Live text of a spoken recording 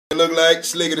It look like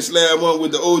Slick the Slab one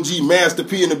with the OG Master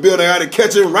P in the building. I had to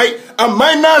catch him right. I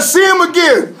might not see him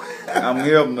again. I'm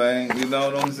here, man. You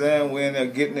know what I'm saying? We're in there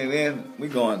getting it in. We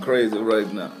going crazy right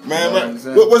now. Man, what's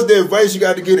the advice you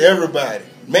got to give everybody?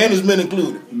 Management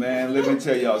included. Man, let me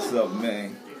tell y'all something,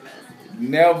 man.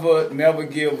 Never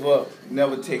give up.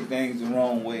 Never take things the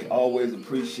wrong way. Always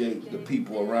appreciate the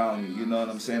people around you. You know what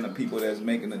I'm saying? The people that's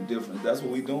making a difference. That's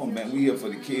what we doing, man. We here for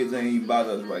the kids. They ain't even about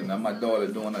us right now. My daughter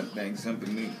doing her thing,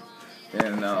 simply me.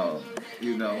 And,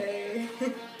 you know.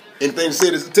 Anything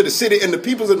to the city and the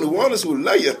peoples of New Orleans who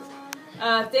love you.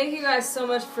 Thank you guys so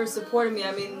much for supporting me.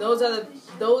 I mean, those are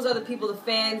the people, the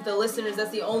fans, the listeners.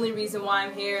 That's the only reason why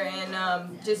I'm here.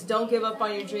 And just don't give up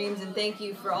on your dreams. And thank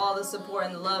you for all the support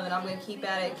and the love. And I'm going to keep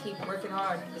at it, keep working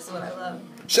hard. This is what I love.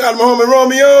 Shout out to my homie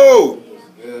Romeo.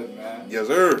 What's good, man? Yes,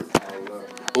 sir.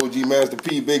 OG Master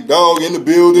P, big dog in the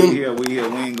building. We here. We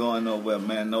ain't going nowhere,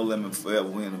 man. No limit forever.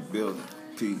 We in the building.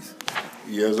 Peace.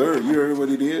 Yes, sir. You heard what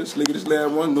it is. Slick the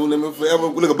Slab one, no limit forever.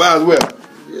 Look at Boswell.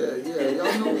 Yeah.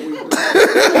 Y'all know what we do.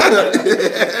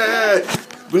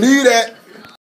 Believe that.